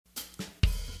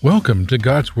Welcome to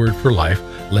God's Word for Life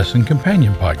Lesson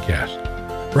Companion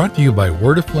Podcast, brought to you by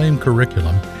Word Aflame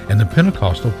Curriculum and the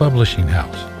Pentecostal Publishing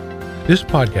House. This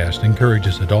podcast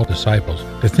encourages adult disciples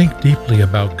to think deeply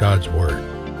about God's Word,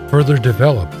 further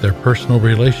develop their personal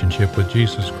relationship with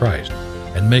Jesus Christ,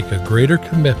 and make a greater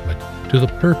commitment to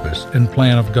the purpose and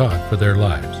plan of God for their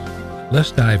lives.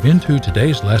 Let's dive into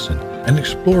today's lesson and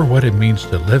explore what it means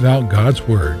to live out God's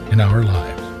Word in our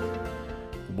lives.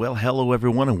 Well, hello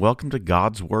everyone, and welcome to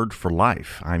God's Word for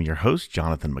Life. I'm your host,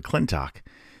 Jonathan McClintock.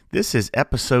 This is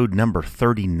episode number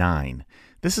 39.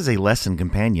 This is a lesson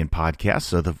companion podcast,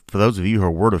 so for those of you who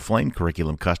are Word Aflame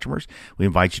curriculum customers, we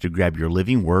invite you to grab your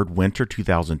Living Word Winter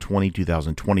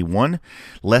 2020-2021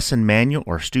 lesson manual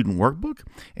or student workbook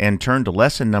and turn to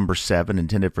lesson number 7,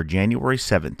 intended for January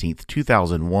 17th,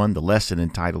 2001, the lesson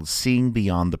entitled Seeing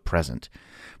Beyond the Present.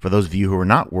 For those of you who are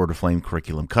not Word Aflame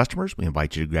curriculum customers, we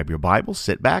invite you to grab your Bible,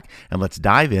 sit back, and let's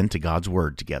dive into God's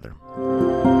Word together.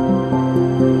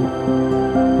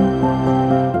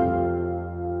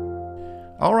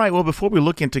 All right, well, before we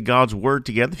look into God's Word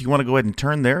together, if you want to go ahead and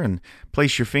turn there and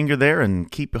place your finger there and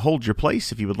hold your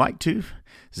place if you would like to.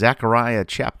 Zechariah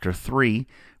chapter 3,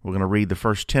 we're going to read the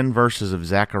first 10 verses of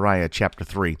Zechariah chapter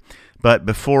 3. But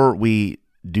before we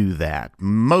do that,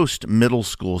 most middle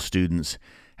school students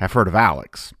have heard of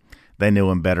Alex. They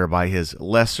know him better by his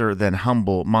lesser than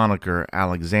humble moniker,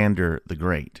 Alexander the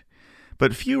Great.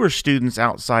 But fewer students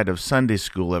outside of Sunday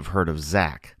school have heard of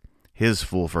Zach. His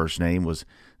full first name was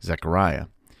Zechariah.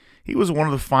 He was one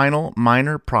of the final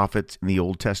minor prophets in the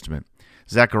Old Testament.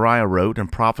 Zechariah wrote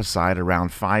and prophesied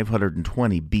around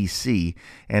 520 BC,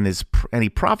 and he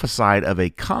prophesied of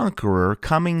a conqueror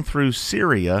coming through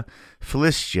Syria,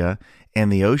 Philistia,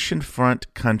 and the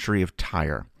oceanfront country of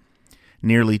Tyre.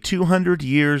 Nearly 200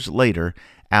 years later,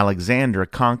 Alexander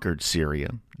conquered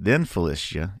Syria, then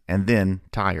Philistia, and then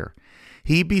Tyre.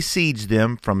 He besieged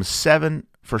them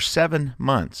for 7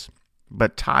 months,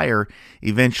 but Tyre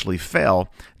eventually fell,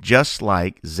 just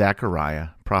like Zechariah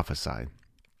prophesied.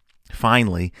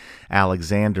 Finally,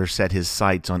 Alexander set his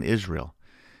sights on Israel.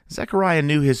 Zechariah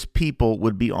knew his people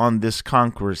would be on this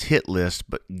conqueror's hit list,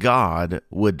 but God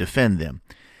would defend them.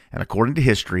 And according to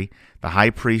history, the high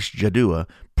priest Jaddua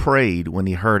prayed when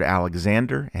he heard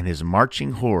Alexander and his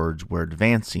marching hordes were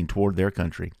advancing toward their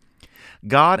country.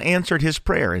 God answered his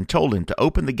prayer and told him to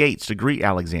open the gates to greet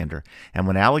Alexander. And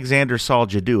when Alexander saw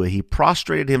Jaddua, he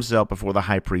prostrated himself before the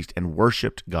high priest and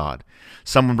worshipped God.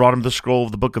 Someone brought him the scroll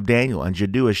of the book of Daniel, and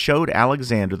Jaddua showed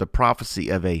Alexander the prophecy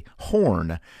of a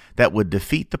horn that would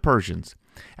defeat the Persians.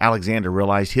 Alexander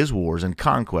realized his wars and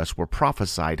conquests were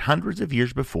prophesied hundreds of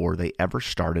years before they ever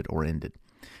started or ended.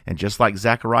 And just like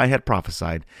Zechariah had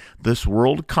prophesied, this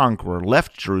world conqueror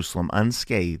left Jerusalem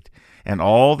unscathed, and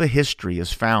all the history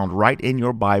is found right in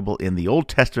your Bible in the Old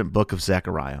Testament book of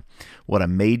Zechariah. What a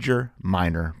major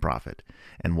minor prophet,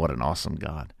 and what an awesome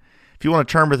God. If you want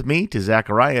to turn with me to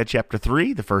Zechariah chapter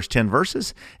 3, the first 10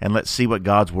 verses, and let's see what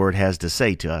God's Word has to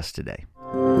say to us today.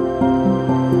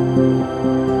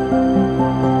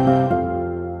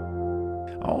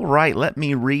 All right, let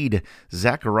me read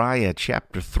Zechariah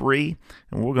chapter 3,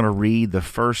 and we're going to read the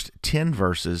first 10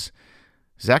 verses.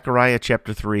 Zechariah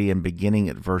chapter 3, and beginning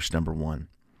at verse number 1.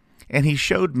 And he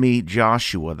showed me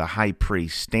Joshua the high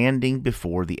priest standing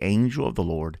before the angel of the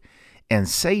Lord, and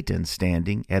Satan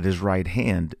standing at his right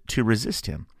hand to resist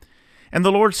him. And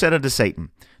the Lord said unto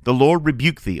Satan, The Lord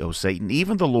rebuke thee, O Satan,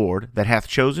 even the Lord that hath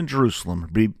chosen Jerusalem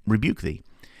rebuke thee.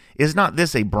 Is not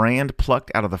this a brand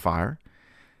plucked out of the fire?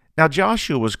 Now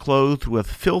Joshua was clothed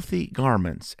with filthy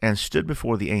garments, and stood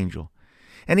before the angel.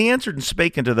 And he answered and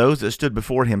spake unto those that stood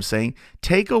before him, saying,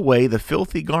 Take away the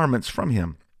filthy garments from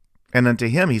him. And unto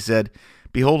him he said,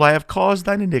 Behold, I have caused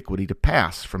thine iniquity to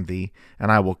pass from thee, and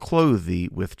I will clothe thee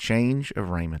with change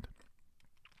of raiment.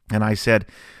 And I said,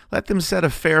 Let them set a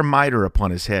fair mitre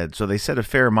upon his head. So they set a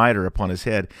fair mitre upon his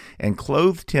head, and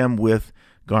clothed him with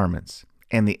garments.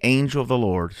 And the angel of the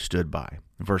Lord stood by.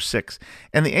 Verse 6,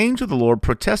 And the angel of the Lord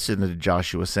protested unto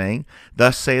Joshua, saying,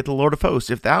 Thus saith the Lord of hosts,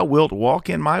 If thou wilt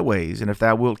walk in my ways, and if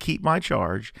thou wilt keep my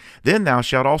charge, then thou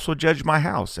shalt also judge my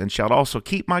house, and shalt also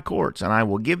keep my courts, and I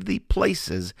will give thee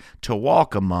places to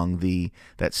walk among thee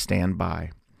that stand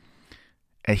by.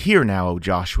 And hear now, O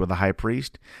Joshua the high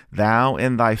priest, thou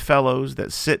and thy fellows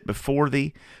that sit before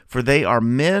thee, for they are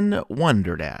men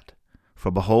wondered at. For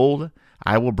behold,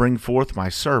 I will bring forth my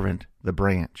servant the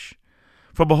branch.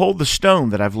 For behold, the stone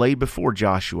that I've laid before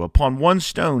Joshua, upon one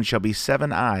stone shall be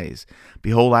 7 eyes.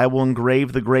 Behold, I will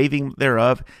engrave the graving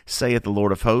thereof, saith the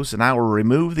Lord of hosts, and I will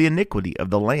remove the iniquity of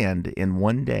the land in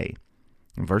one day.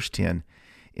 In verse 10,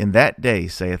 In that day,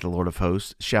 saith the Lord of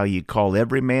hosts, shall ye call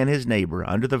every man his neighbor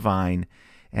under the vine,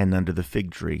 and under the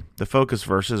fig tree. The focus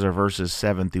verses are verses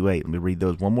 7 through 8. Let me read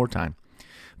those one more time.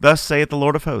 Thus saith the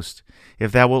Lord of hosts,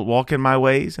 if thou wilt walk in my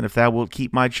ways, and if thou wilt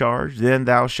keep my charge, then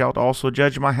thou shalt also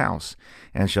judge my house,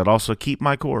 and shalt also keep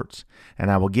my courts.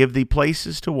 And I will give thee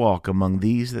places to walk among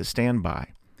these that stand by.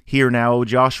 Hear now, O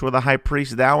Joshua the high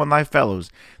priest, thou and thy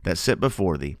fellows that sit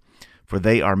before thee, for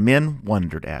they are men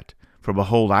wondered at. For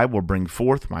behold, I will bring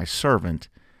forth my servant,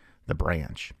 the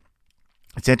branch.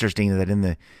 It's interesting that in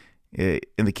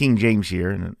the King James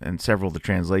here, and several of the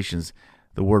translations,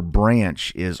 the word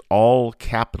branch is all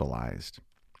capitalized,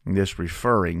 this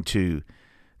referring to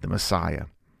the Messiah.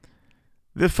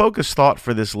 The focus thought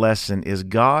for this lesson is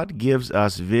God gives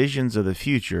us visions of the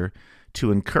future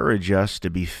to encourage us to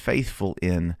be faithful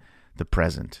in the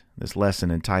present. This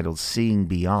lesson entitled Seeing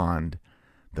Beyond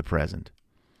the Present.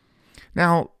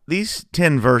 Now, these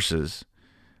 10 verses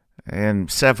and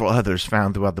several others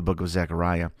found throughout the book of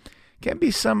Zechariah can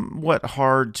be somewhat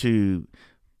hard to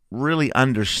really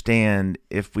understand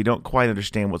if we don't quite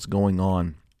understand what's going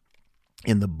on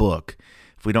in the book,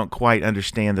 if we don't quite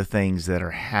understand the things that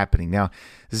are happening. Now,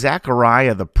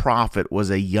 Zechariah the prophet was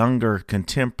a younger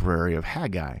contemporary of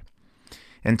Haggai,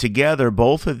 and together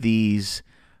both of these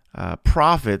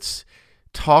prophets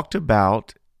talked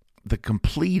about the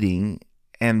completing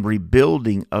and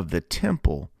rebuilding of the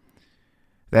temple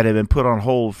that had been put on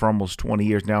hold for almost 20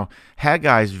 years. Now,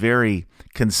 Haggai is very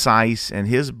concise, and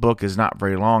his book is not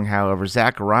very long. However,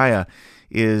 Zechariah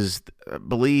is, I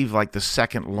believe, like the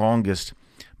second longest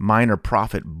minor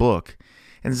prophet book.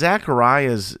 And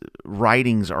Zechariah's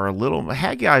writings are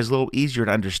Haggai is a little easier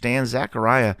to understand.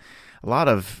 Zechariah, a lot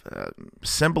of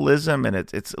symbolism, and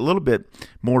it's a little bit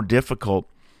more difficult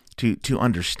to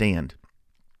understand.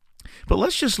 But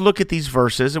let's just look at these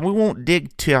verses, and we won't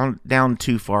dig down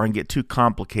too far and get too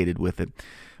complicated with it.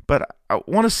 But I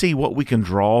want to see what we can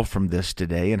draw from this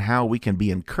today and how we can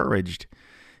be encouraged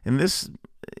in this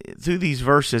through these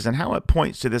verses, and how it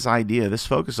points to this idea, this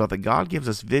focus on that God gives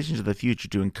us visions of the future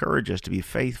to encourage us to be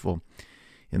faithful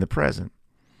in the present.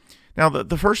 Now,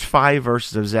 the first 5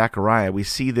 verses of Zechariah, we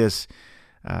see this.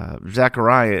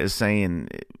 Zechariah is saying,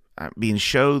 being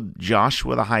showed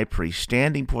Joshua the high priest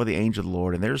standing before the angel of the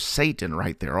Lord, and there's Satan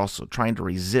right there also trying to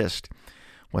resist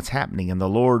what's happening, and the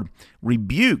Lord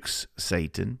rebukes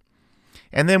Satan.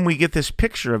 And then we get this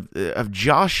picture of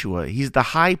Joshua. He's the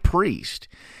high priest,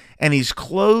 and he's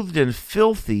clothed in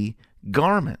filthy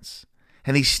garments,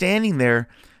 and he's standing there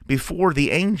before the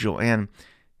angel, and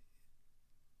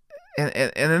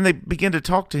then they begin to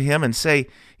talk to him and say,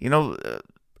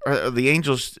 the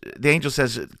angel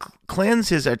says, cleanse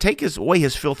take away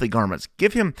his filthy garments.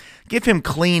 Give him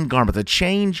clean garments, a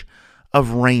change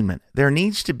of raiment. There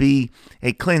needs to be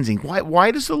a cleansing.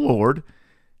 Why does the Lord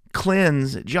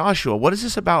cleanse Joshua? What is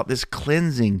this about, this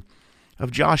cleansing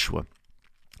of Joshua?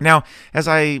 Now, as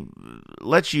I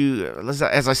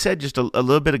said just a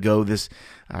little bit ago, this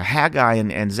Haggai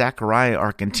and Zechariah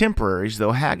are contemporaries,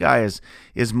 though Haggai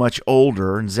is much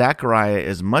older and Zechariah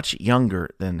is much younger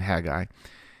than Haggai.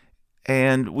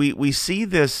 And we see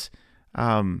this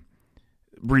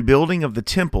rebuilding of the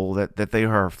temple that they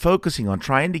are focusing on,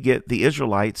 trying to get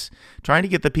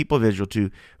the people of Israel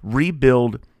to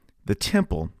rebuild the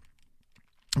temple,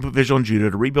 of Israel and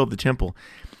Judah to rebuild the temple.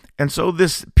 And so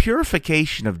this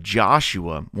purification of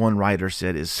Joshua, one writer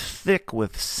said, is thick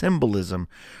with symbolism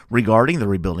regarding the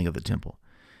rebuilding of the temple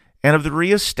and of the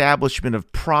reestablishment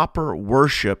of proper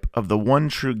worship of the one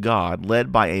true God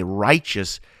led by a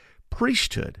righteous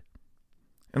priesthood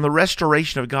and the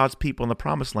restoration of God's people in the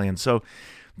promised land. So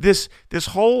this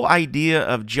whole idea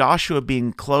of Joshua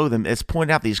being clothed, it's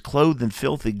pointed out, these clothed in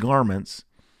filthy garments,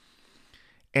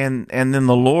 and then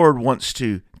the Lord wants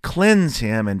to cleanse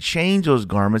him and change those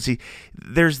garments.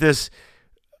 There's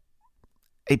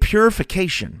a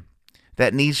purification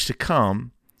that needs to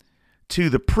come to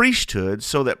the priesthood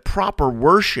so that proper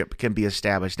worship can be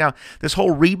established. Now, this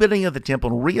whole rebuilding of the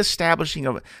temple and reestablishing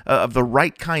of the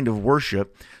right kind of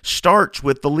worship starts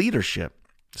with the leadership,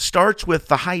 starts with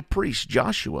the high priest,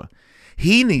 Joshua.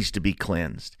 He needs to be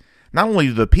cleansed. Not only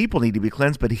do the people need to be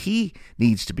cleansed, but he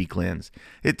needs to be cleansed.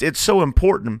 It's so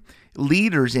important.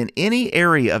 Leaders in any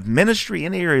area of ministry,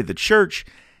 any area of the church,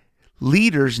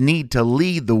 leaders need to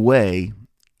lead the way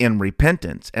in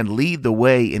repentance and lead the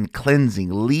way in cleansing,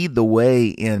 lead the way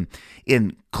in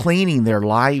cleaning their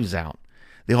lives out.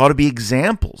 They ought to be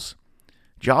examples.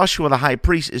 Joshua the high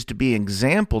priest is to be an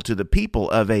example to the people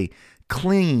of a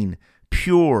clean,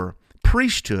 pure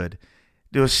priesthood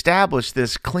to establish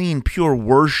this clean, pure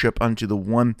worship unto the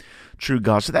one true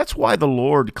God. So that's why the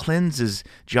Lord cleanses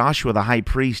Joshua the high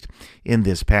priest in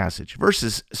this passage.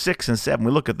 Verses 6 and 7,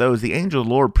 we look at those. The angel of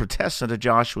the Lord protests unto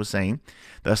Joshua, saying,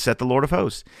 Thus saith the Lord of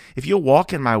hosts, if you'll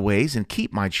walk in my ways and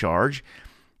keep my charge,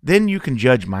 then you can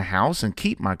judge my house and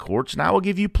keep my courts, and I will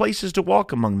give you places to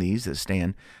walk among these that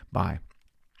stand by.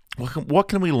 What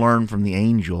can we learn from the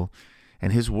angel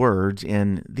and his words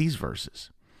in these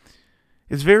verses?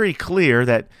 It's very clear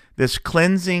that this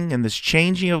cleansing and this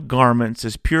changing of garments,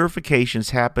 this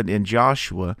purifications happened in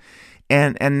Joshua.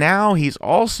 And now he's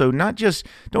also don't just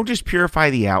purify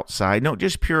the outside, don't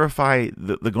just purify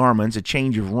the garments, a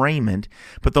change of raiment,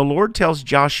 but the Lord tells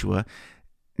Joshua,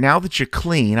 now that you're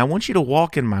clean, I want you to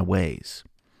walk in my ways.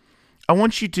 I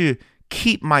want you to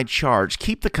keep my charge,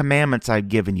 keep the commandments I've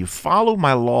given you, follow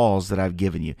my laws that I've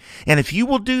given you. And if you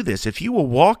will do this, if you will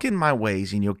walk in my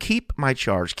ways and you'll keep my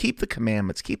charge, keep the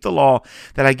commandments, keep the law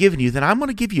that I've given you, then I'm going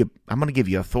to give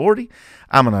you authority.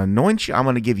 I'm going to anoint you. I'm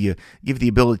going to give you the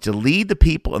ability to lead the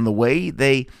people in the way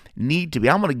they need to be.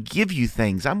 I'm going to give you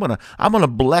things. I'm going to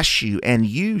bless you and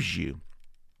use you.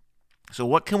 So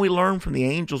what can we learn from the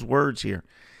angel's words here?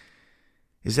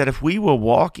 Is that if we will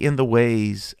walk in the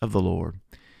ways of the Lord,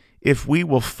 if we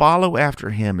will follow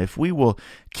after him, if we will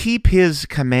keep his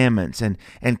commandments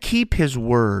and keep his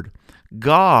word,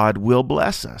 God will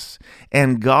bless us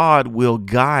and God will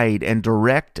guide and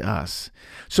direct us.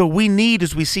 So we need,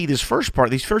 as we see this first part,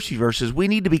 these first few verses, we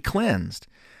need to be cleansed.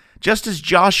 Just as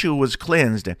Joshua was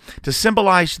cleansed, to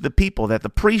symbolize to the people that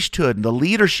the priesthood and the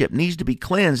leadership needs to be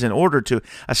cleansed in order to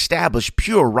establish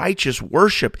pure, righteous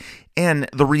worship and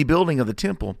the rebuilding of the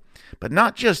temple. But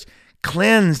not just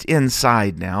cleansed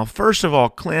inside now. First of all,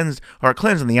 cleansed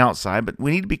on the outside, but we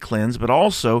need to be cleansed, but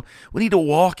also we need to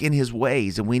walk in his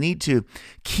ways, and we need to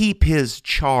keep his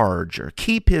charge or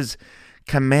keep his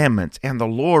commandments, and the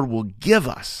Lord will give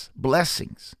us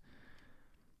blessings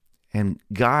and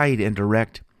guide and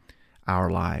direct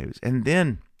our lives. And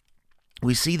then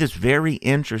we see this very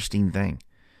interesting thing.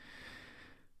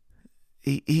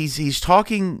 He's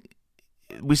talking.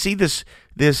 We see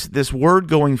this word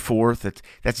going forth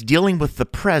that's dealing with the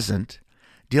present,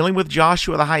 dealing with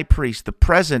Joshua the high priest, the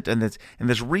present, and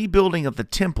this rebuilding of the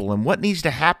temple and what needs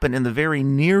to happen in the very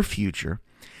near future.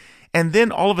 And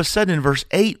then all of a sudden in verse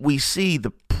 8 we see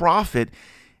the prophet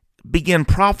begin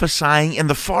prophesying in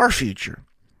the far future.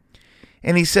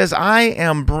 And he says, I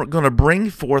am going to bring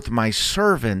forth my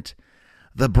servant,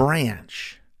 the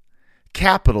branch.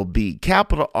 Capital B,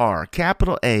 capital R,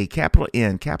 capital A, capital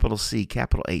N, capital C,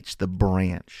 capital H, the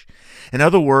branch. In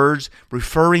other words,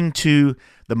 referring to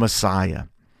the Messiah.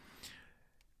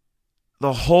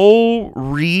 The whole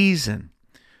reason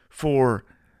for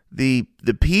the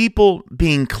people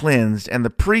being cleansed and the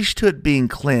priesthood being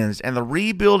cleansed and the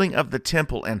rebuilding of the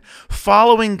temple and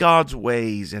following God's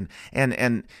ways and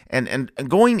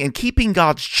going and keeping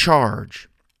God's charge,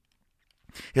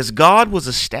 as God was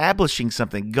establishing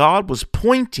something, God was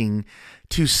pointing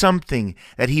to something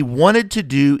that he wanted to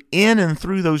do in and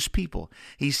through those people.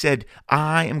 He said,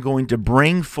 I am going to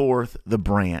bring forth the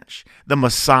branch, the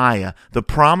Messiah, the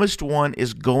promised one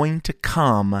is going to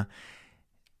come,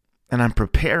 and I'm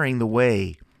preparing the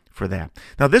way for that.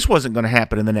 Now, this wasn't going to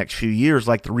happen in the next few years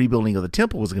like the rebuilding of the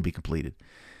temple was going to be completed,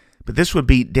 but this would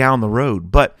be down the road.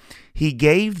 But he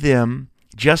gave them,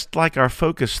 just like our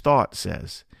focus thought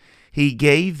says, he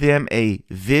gave them a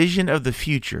vision of the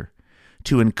future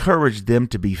to encourage them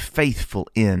to be faithful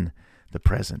in the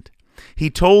present. He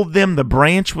told them the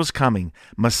branch was coming,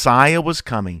 Messiah was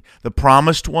coming, the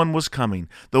promised one was coming,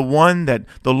 the one that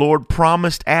the Lord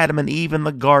promised Adam and Eve in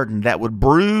the garden that would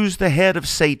bruise the head of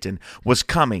Satan was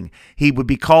coming. He would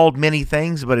be called many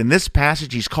things, but in this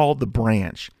passage he's called the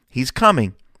branch. He's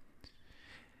coming.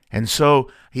 And so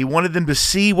he wanted them to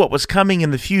see what was coming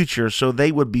in the future so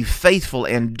they would be faithful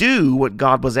and do what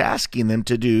God was asking them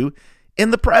to do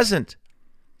in the present.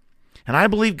 And I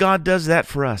believe God does that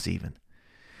for us even.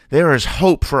 There is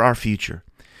hope for our future.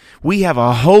 We have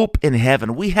a hope in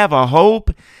heaven. We have a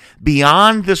hope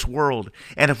beyond this world.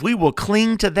 And if we will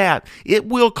cling to that, it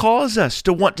will cause us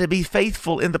to want to be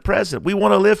faithful in the present. We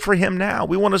want to live for him now.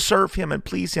 We want to serve him and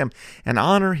please him and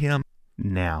honor him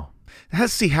now.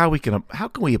 Let's see how can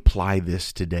we apply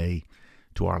this today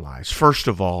to our lives. First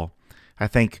of all, I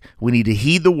think we need to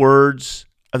heed the words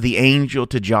of the angel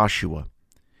to Joshua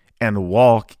and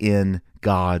walk in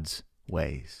God's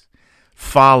ways.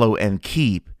 Follow and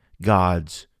keep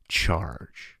God's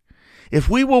charge. If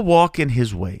we will walk in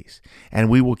his ways and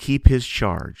we will keep his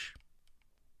charge,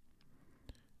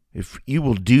 if you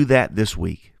will do that this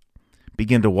week,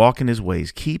 begin to walk in his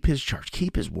ways, keep his charge,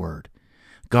 keep his word,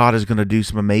 God is going to do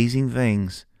some amazing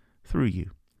things through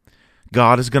you.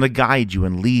 God is going to guide you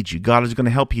and lead you. God is going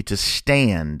to help you to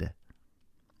stand,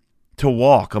 to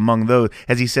walk among those,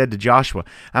 as he said to Joshua,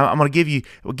 I'm going to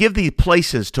give thee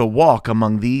places to walk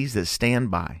among these that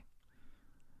stand by.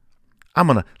 I'm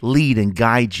going to lead and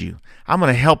guide you. I'm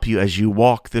going to help you as you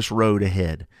walk this road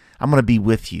ahead. I'm going to be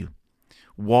with you.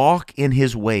 Walk in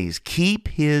his ways. Keep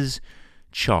his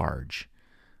charge.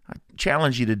 I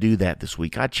challenge you to do that this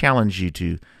week. I challenge you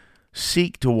to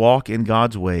seek to walk in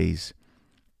God's ways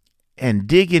and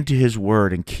dig into his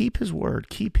word and keep his word,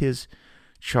 keep his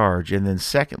charge. And then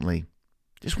secondly,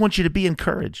 just want you to be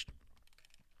encouraged.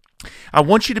 I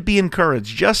want you to be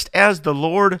encouraged, just as the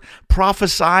Lord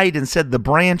prophesied and said, the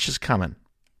branch is coming.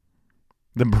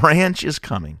 The branch is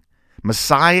coming.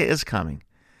 Messiah is coming.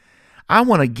 I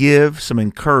want to give some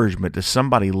encouragement to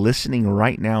somebody listening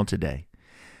right now today.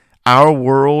 Our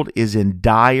world is in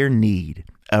dire need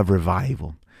of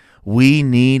revival. We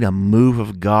need a move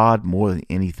of God more than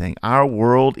anything. Our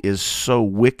world is so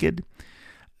wicked.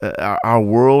 Our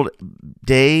world,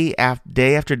 day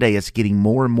after day, it's getting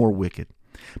more and more wicked.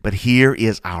 But here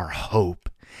is our hope.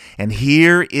 And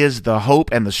here is the hope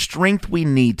and the strength we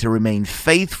need to remain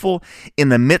faithful in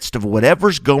the midst of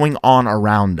whatever's going on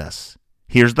around us.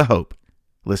 Here's the hope.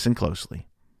 Listen closely.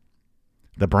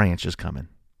 The branch is coming.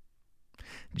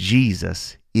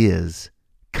 Jesus is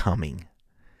coming.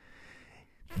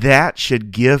 That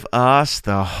should give us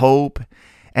the hope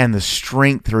and the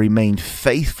strength to remain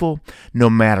faithful no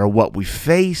matter what we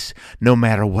face, no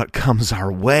matter what comes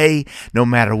our way, no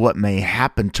matter what may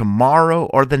happen tomorrow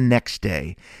or the next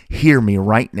day. Hear me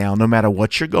right now, no matter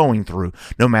what you're going through,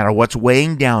 no matter what's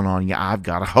weighing down on you, I've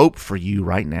got hope for you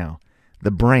right now.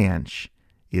 The branch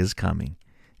is coming.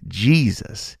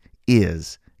 Jesus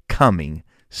is coming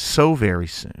so very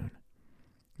soon.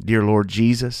 Dear Lord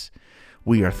Jesus,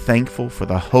 we are thankful for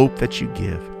the hope that you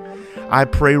give. I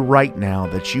pray right now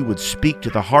that you would speak to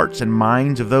the hearts and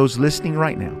minds of those listening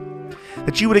right now,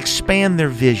 that you would expand their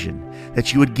vision,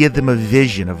 that you would give them a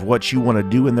vision of what you want to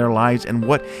do in their lives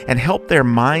and help their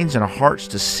minds and hearts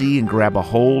to see and grab a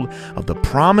hold of the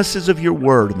promises of your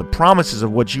word and the promises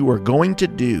of what you are going to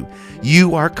do.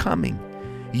 You are coming.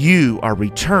 You are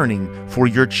returning for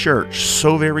your church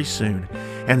so very soon.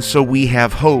 And so we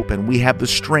have hope and we have the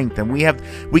strength and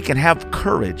we can have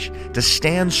courage to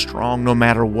stand strong no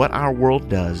matter what our world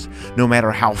does, no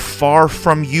matter how far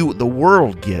from you the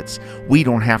world gets. We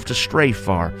don't have to stray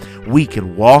far. We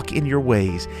can walk in your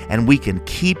ways and we can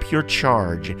keep your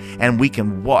charge and we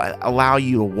can allow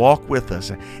you to walk with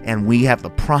us. And we have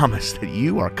the promise that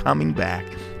you are coming back.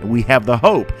 And we have the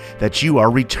hope that you are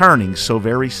returning so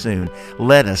very soon.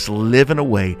 Let us live in a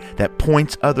way that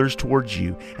points others towards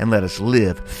you, and let us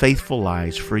live faithful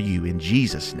lives for you. In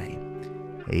Jesus' name,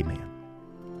 amen.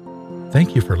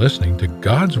 Thank you for listening to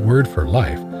God's Word for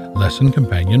Life Lesson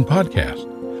Companion Podcast,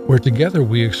 where together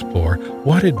we explore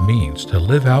what it means to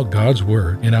live out God's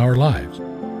Word in our lives.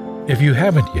 If you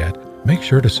haven't yet, make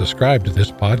sure to subscribe to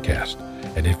this podcast.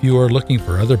 And if you are looking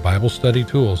for other Bible study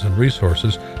tools and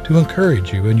resources to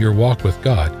encourage you in your walk with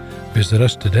God, visit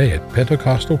us today at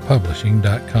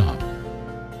PentecostalPublishing.com.